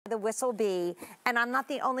the Whistle Bee, and I'm not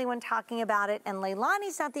the only one talking about it, and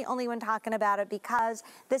Leilani's not the only one talking about it, because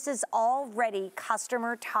this is already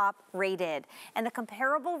customer top rated. And the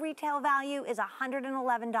comparable retail value is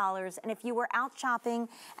 $111. And if you were out shopping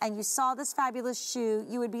and you saw this fabulous shoe,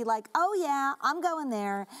 you would be like, oh yeah, I'm going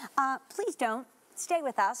there. Please don't. Stay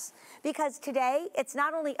with us, because today it's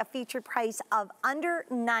not only a featured price of under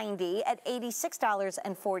 $90 at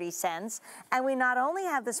 $86.40, and we not only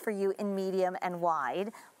have this for you in medium and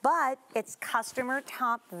wide, but it's customer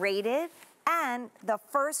top rated, and the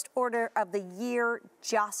first order of the year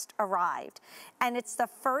just arrived. And it's the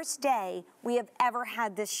first day we have ever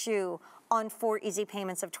had this shoe on 4 easy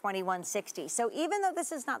payments of $21.60. So even though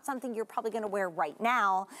this is not something you're probably gonna wear right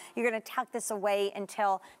now, you're gonna tuck this away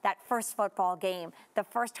until that first football game, the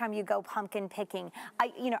first time you go pumpkin picking.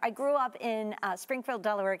 I grew up in Springfield,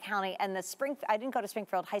 Delaware County, and I didn't go to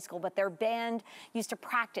Springfield High School, but their band used to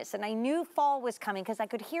practice, and I knew fall was coming because I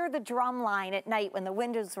could hear the drum line at night when the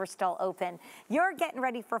windows were still open. You're getting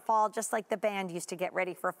ready for fall just like the band used to get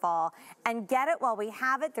ready for fall. And get it while we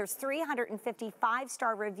have it. There's 350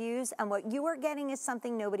 5-star reviews, and what you are getting is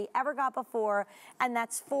something nobody ever got before, and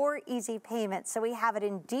that's 4 easy payments. So we have it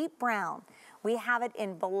in deep brown. We have it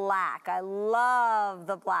in black. I love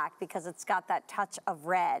the black because it's got that touch of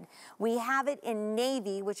red. We have it in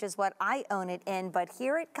navy, which is what I own it in, but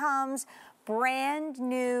here it comes, brand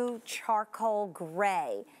new charcoal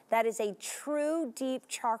gray. That is a true deep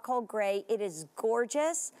charcoal gray. It is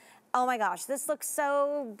gorgeous. Oh my gosh, this looks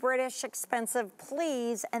so British expensive,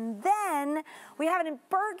 please. And then we have it in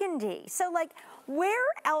burgundy. So like, where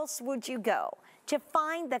else would you go to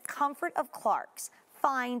find the comfort of Clark's,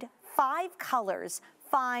 find 5 colors,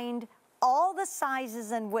 find all the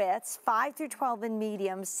sizes and widths, 5 through 12 in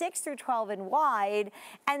medium, 6 through 12 in wide,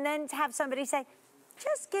 and then to have somebody say,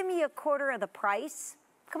 just give me a quarter of the price.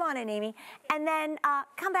 Come on in, Amy. And then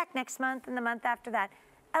come back next month and the month after that.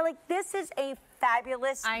 This is a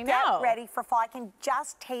fabulous, I know. Get ready for fall. I can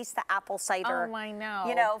just taste the apple cider. Oh, I know.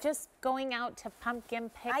 You know, just going out to pumpkin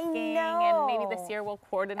picking. I know. And maybe this year we'll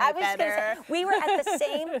coordinate I was better. Gonna say, we were at the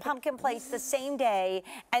same pumpkin place the same day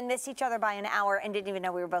and missed each other by an hour and didn't even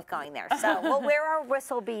know we were both going there. So we'll wear our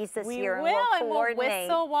whistle bees this year. We will, and we'll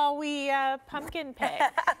whistle while we pumpkin pick.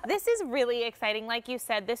 This is really exciting. Like you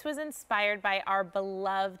said, this was inspired by our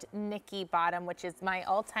beloved Nikki bottom, which is my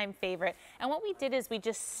all-time favorite. And what we did is we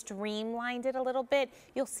just streamlined it a little bit.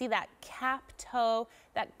 You'll see that cap toe,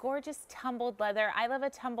 that gorgeous tumbled leather. I love a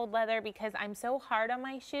tumbled leather because I'm so hard on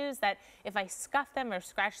my shoes that if I scuff them or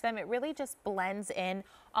scratch them, it really just blends in.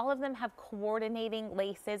 All of them have coordinating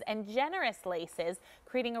laces and generous laces,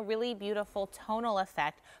 creating a really beautiful tonal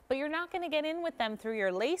effect. But you're not going to get in with them through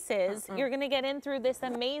your laces. You're going to get in through this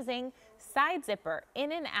amazing side zipper,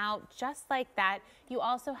 in and out, just like that. You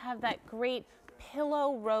also have that great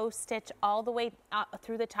pillow row stitch all the way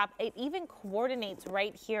through the top. It even coordinates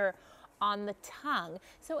right here on the tongue.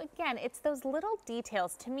 So again, it's those little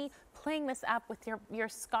details. To me, playing this up with your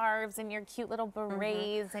scarves and your cute little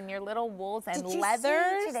berets and your little wools and leathers. Did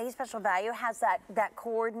you see today's special value has that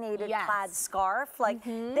coordinated plaid scarf? Like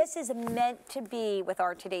this is meant to be with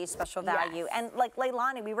our today's special value. And like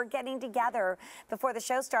Leilani, we were getting together before the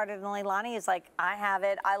show started, and Leilani is like, I have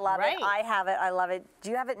it, I love it, I have it, I love it.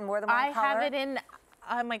 Do you have it in more than one color? I have it in,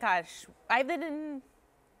 oh my gosh, I have it in,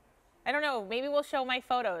 I don't know, maybe we'll show my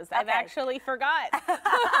photos. I've actually forgot.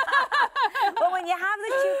 But when you have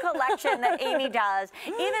the shoe collection that Amy does,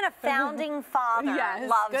 even a founding father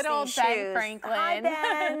loves good old these Ben shoes. Franklin. Hi,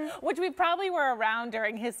 Ben. Which we probably were around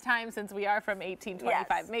during his time since we are from 1825.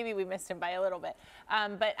 Yes. Maybe we missed him by a little bit.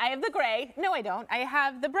 But I have the gray. No, I don't. I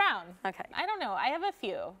have the brown. Okay. I don't know. I have a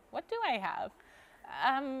few. What do I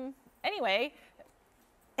have? Anyway.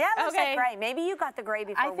 Yeah, it looks like gray. Maybe you got the gray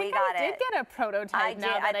before we got it. I did get a prototype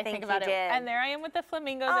now that I think about it. And there I am with the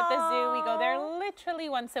flamingos at the zoo. We go there literally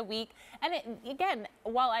once a week. And again,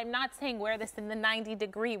 while I'm not saying wear this in the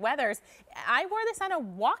 90-degree weathers, I wore this on a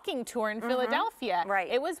walking tour in Philadelphia. Right.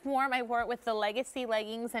 It was warm. I wore it with the Legacy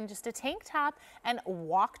leggings and just a tank top and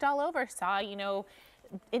walked all over. Saw, you know,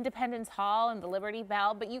 Independence Hall and the Liberty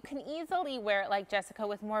Bell, but you can easily wear it like Jessica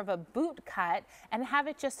with more of a boot cut and have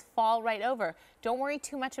it just fall right over. Don't worry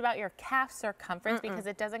too much about your calf circumference because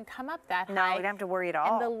it doesn't come up that high. No, you don't have to worry at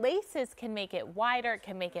all. And the laces can make it wider, it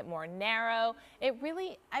can make it more narrow. It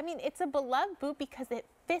really, I mean, it's a beloved boot because it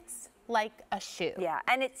fits like a shoe. Yeah,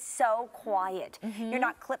 and it's so quiet. You're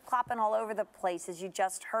not clip-clopping all over the place, as you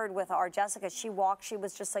just heard with our Jessica. She walked, she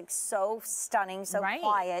was just like so stunning, so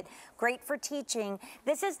quiet. Great for teaching.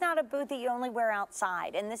 This is not a boot that you only wear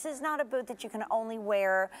outside, and this is not a boot that you can only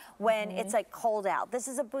wear when it's like cold out. This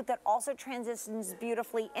is a boot that also transitions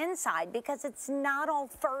beautifully inside because it's not all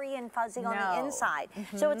furry and fuzzy on the inside.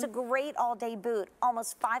 So it's a great all-day boot.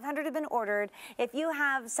 Almost 500 have been ordered. If you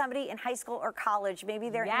have somebody in high school or college, maybe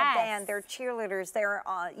they're in a band, they're cheerleaders, they're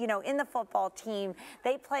you know, in the football team,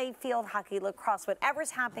 they play field hockey, lacrosse,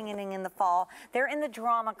 whatever's happening in the fall, they're in the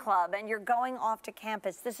drama club and you're going off to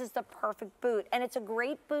campus, this is the perfect boot. And it's a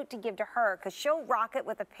great boot to give to her because she'll rock it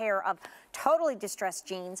with a pair of totally distressed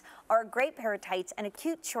jeans or a great pair of tights and a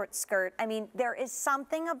cute short skirt. I mean, there is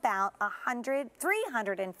something about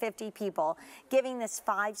 350 people giving this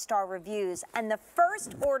 5-star reviews, and the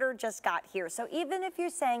first order just got here. So even if you're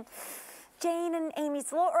saying, Jane and Amy,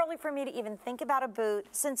 it's a little early for me to even think about a boot.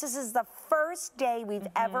 Since this is the first day we've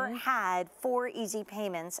ever had 4 easy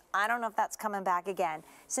payments, I don't know if that's coming back again.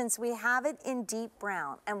 Since we have it in deep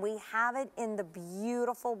brown and we have it in the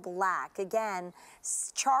beautiful black, again,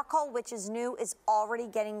 charcoal, which is new, is already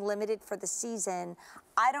getting limited for the season.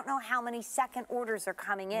 I don't know how many second orders are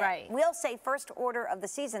coming in. We'll say first order of the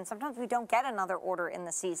season. Sometimes we don't get another order in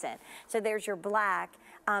the season. So there's your black.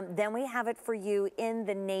 Then we have it for you in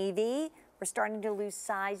the navy. We're starting to lose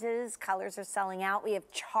sizes. Colors are selling out. We have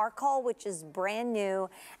charcoal, which is brand new.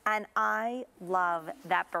 And I love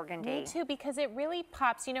that burgundy. Me too, because it really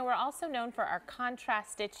pops. You know, we're also known for our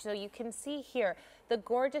contrast stitch. So you can see here the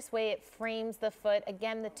gorgeous way it frames the foot.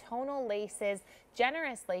 Again, the tonal laces,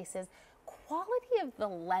 generous laces. Quality of the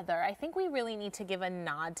leather, I think we really need to give a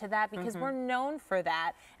nod to that because we're known for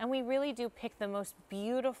that, and we really do pick the most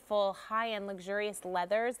beautiful, high-end, luxurious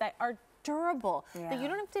leathers that are durable, that you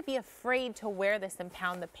don't have to be afraid to wear this and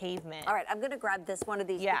pound the pavement. All right, I'm gonna grab this one of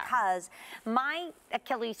these because my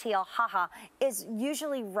Achilles heel, is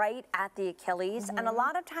usually right at the Achilles, and a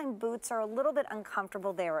lot of time boots are a little bit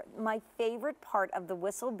uncomfortable there. My favorite part of the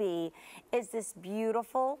Whistle Bee is this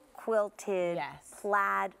beautiful quilted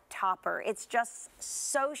plaid topper. It's just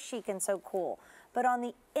so chic and so cool. But on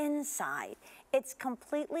the inside, it's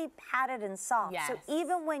completely padded and soft. So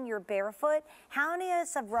even when you're barefoot, how many of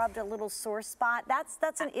us have rubbed a little sore spot?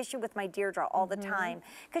 That's an issue with my Deirdre all the time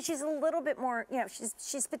because she's a little bit more, you know,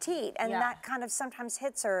 she's petite, and that kind of sometimes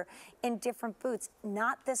hits her in different boots.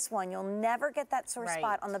 Not this one. You'll never get that sore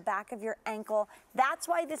spot on the back of your ankle. That's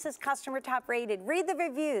why this is customer top rated. Read the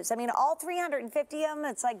reviews. I mean, all 350 of them,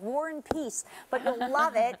 it's like War and Peace, but you'll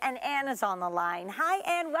love it. And Ann is on the line. Hi,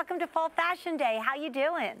 Ann. Welcome to Fall Fashion Day. How you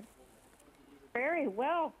doing? Very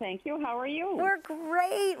well, thank you. How are you? We're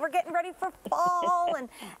great. We're getting ready for fall and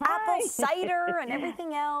apple cider and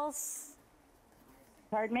everything else.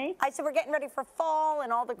 Pardon me? I said we're getting ready for fall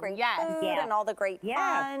and all the great food and all the great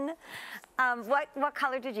fun. What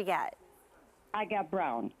color did you get? I got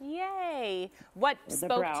brown. Yay. What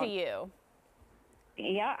spoke to you?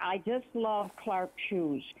 Yeah, I just love Clark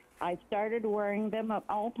shoes. I started wearing them,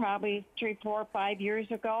 probably 3, 4, 5 years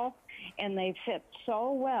ago, and they fit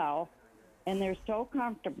so well. And they're so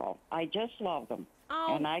comfortable. I just love them.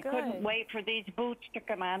 Oh, and I couldn't wait for these boots to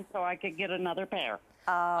come on so I could get another pair.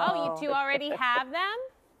 Oh, you two already have them?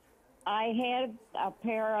 I had a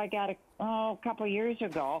pair I got a couple years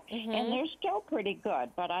ago, and they're still pretty good,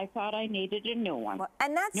 but I thought I needed a new one.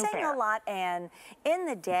 And that's saying a lot, Ann. In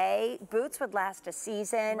the day, boots would last a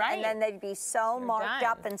season, and then they'd be so marked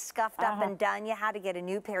up and scuffed up and done, you had to get a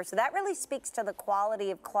new pair. So that really speaks to the quality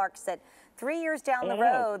of Clarks that 3 years down the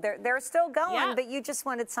road, they're still going, but you just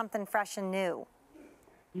wanted something fresh and new.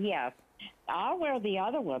 Yes. I'll wear the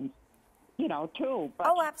other ones, you know, too.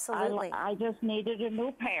 But absolutely. I just needed a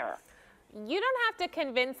new pair. You don't have to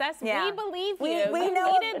convince us. We believe you. We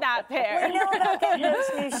know, needed that pair. We know about getting those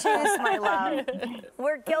new shoes, my love.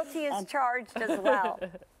 We're guilty as charged as well.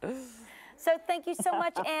 So thank you so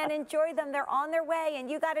much, Ann. Enjoy them. They're on their way, and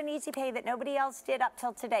you got an easy pay that nobody else did up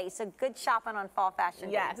till today. So good shopping on Fall Fashion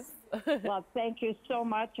Days. Well, thank you so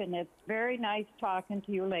much, and it's very nice talking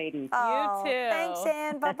to you ladies. Oh, you too. Thanks,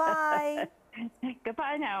 Ann. Bye-bye.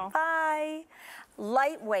 Goodbye now. Bye.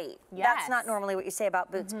 Lightweight. That's not normally what you say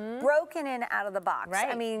about boots. Broken in out of the box.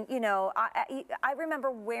 I mean, you know, I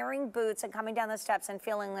remember wearing boots and coming down the steps and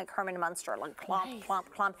feeling like Herman Munster, like clomp, clomp,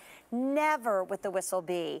 clomp. Never with the Whistle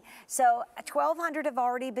Bee. So 1,200 have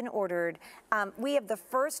already been ordered. We have the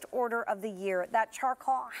first order of the year. That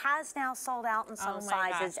charcoal has now sold out in some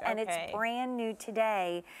sizes, and it's brand new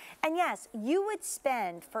today. And yes, you would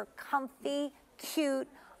spend for comfy, cute,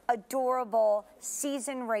 adorable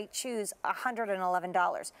season rate shoes,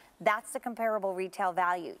 $111. That's the comparable retail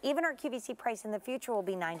value. Even our QVC price in the future will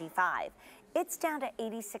be $95. It's down to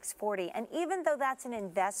 $86.40. And even though that's an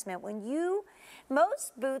investment,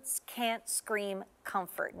 most boots can't scream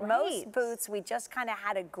comfort. Right. Most boots, we just kind of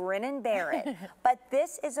had to grin and bear it. But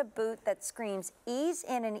this is a boot that screams ease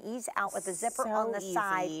in and ease out with a zipper on the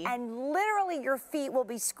side. And literally your feet will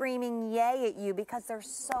be screaming yay at you because they're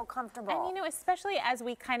so comfortable. And you know, especially as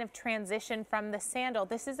we kind of transition from the sandal,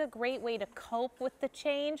 this is a great way to cope with the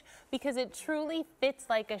change because it truly fits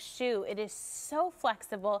like a shoe. It is so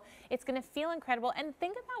flexible. It's going to feel incredible. And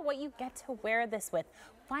think about what you get to wear this with.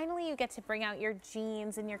 Finally, you get to bring out your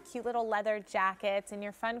jeans and your cute little leather jackets and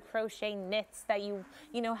your fun crochet knits that you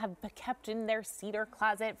know, have kept in their cedar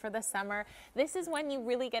closet for the summer. This is when you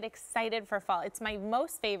really get excited for fall. It's my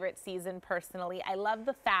most favorite season personally. I love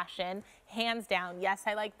the fashion, hands down. Yes,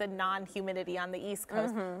 I like the non-humidity on the East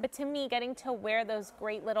Coast, but to me, getting to wear those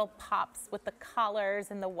great little pops with the collars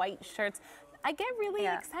and the white shirts, I get really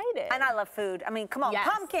excited. And I love food. I mean, come on,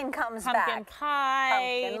 pumpkin comes back. Pumpkin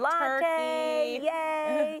pie, pumpkin latte, turkey.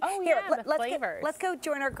 yay. Oh Here, yeah, the flavors. Let's go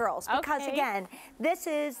join our girls because again, this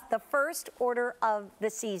is the first order of the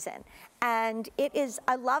season. And it is,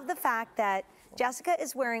 I love the fact that Jessica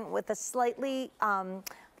is wearing with a slightly,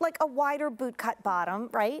 like a wider boot cut bottom,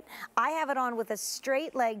 right? I have it on with a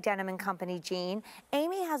straight leg Denim & Company jean.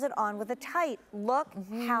 Amy has it on with a tight. Look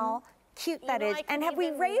how cute that is. And have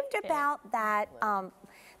we raved about that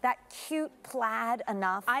that cute plaid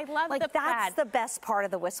enough? I love the plaid. That's the best part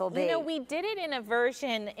of the Whistle Bee. You know, we did it in a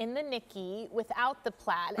version in the Nikki without the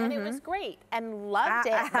plaid, and it was great, and loved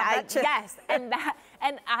it. Yes,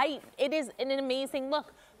 it is an amazing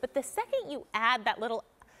look. But the second you add that little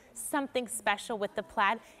something special with the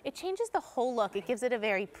plaid, it changes the whole look. It gives it a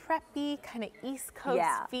very preppy kind of East Coast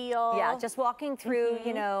feel. Yeah, just walking through,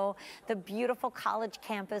 you know, the beautiful college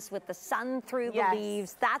campus with the sun through the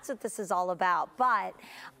leaves. That's what this is all about. But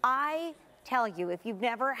I tell you, if you've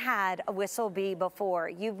never had a Whistle Bee before,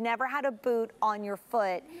 you've never had a boot on your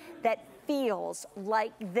foot that feels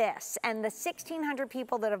like this, and the 1,600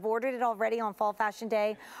 people that have ordered it already on Fall Fashion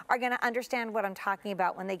Day are going to understand what I'm talking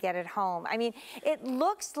about when they get it home. I mean, it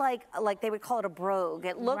looks like they would call it a brogue.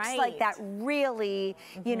 It looks like that really,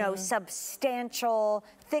 you know, substantial,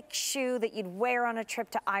 thick shoe that you'd wear on a trip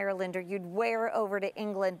to Ireland or you'd wear over to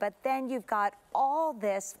England, but then you've got all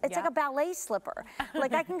this. It's like a ballet slipper.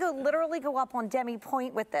 Like I can literally go up on demi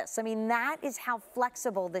point with this. I mean, that is how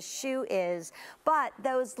flexible the shoe is. But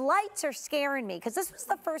those lights are scaring me because this was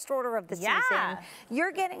the first order of the season.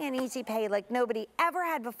 You're getting an easy pay like nobody ever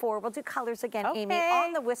had before. We'll do colors again, Amy,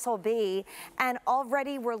 on the Whistle Bee. And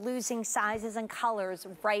already we're losing sizes and colors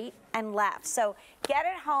right and left. So get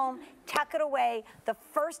it home, tuck it away. The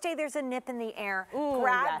first day there's a nip in the air,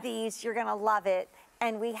 grab these. You're going to love it.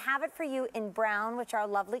 And we have it for you in brown, which our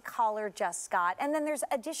lovely caller just got. And then there's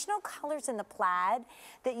additional colors in the plaid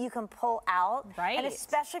that you can pull out. Right. And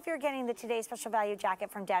especially if you're getting the Today's Special Value jacket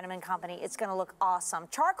from Denim & Company, it's gonna look awesome.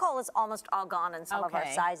 Charcoal is almost all gone in some of our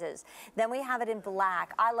sizes. Then we have it in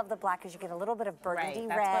black. I love the black because you get a little bit of burgundy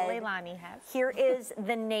red. That's what Leilani has. Here is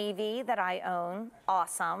the navy that I own.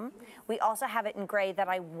 Awesome. We also have it in gray that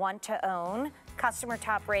I want to own. Customer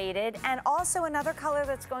top rated. And also another color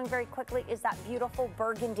that's going very quickly is that beautiful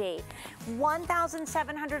burgundy.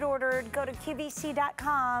 1,700 ordered. Go to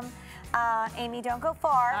QVC.com. Amy, don't go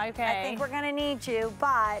far. Okay. I think we're going to need you.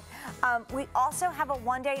 But we also have a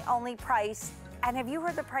one-day only price. And have you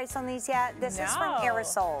heard the price on these yet? This is from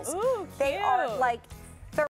Aerosols. Ooh, they are like